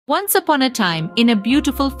Once upon a time, in a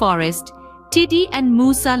beautiful forest, Tiddy and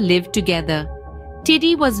Musa lived together.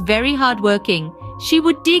 Tiddy was very hardworking. She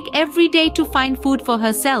would dig every day to find food for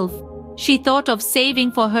herself. She thought of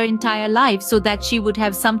saving for her entire life so that she would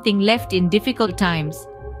have something left in difficult times.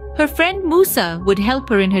 Her friend Musa would help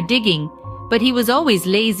her in her digging, but he was always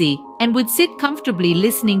lazy and would sit comfortably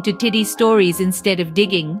listening to Tiddy's stories instead of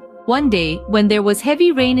digging. One day, when there was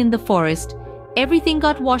heavy rain in the forest, everything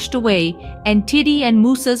got washed away and Tiddy and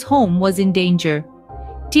Musa's home was in danger.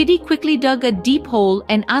 Tiddy quickly dug a deep hole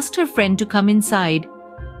and asked her friend to come inside.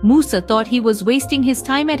 Musa thought he was wasting his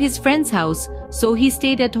time at his friend's house, so he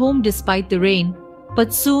stayed at home despite the rain.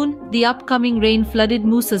 But soon, the upcoming rain flooded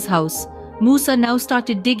Musa's house. Musa now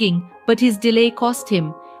started digging, but his delay cost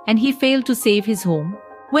him, and he failed to save his home.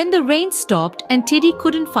 When the rain stopped and Tiddy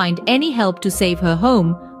couldn't find any help to save her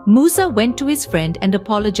home, Musa went to his friend and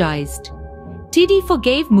apologized. Tiddy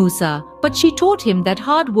forgave Musa, but she taught him that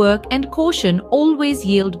hard work and caution always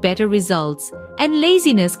yield better results, and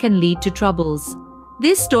laziness can lead to troubles.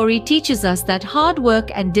 This story teaches us that hard work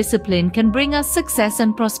and discipline can bring us success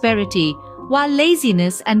and prosperity, while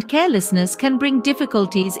laziness and carelessness can bring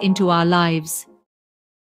difficulties into our lives.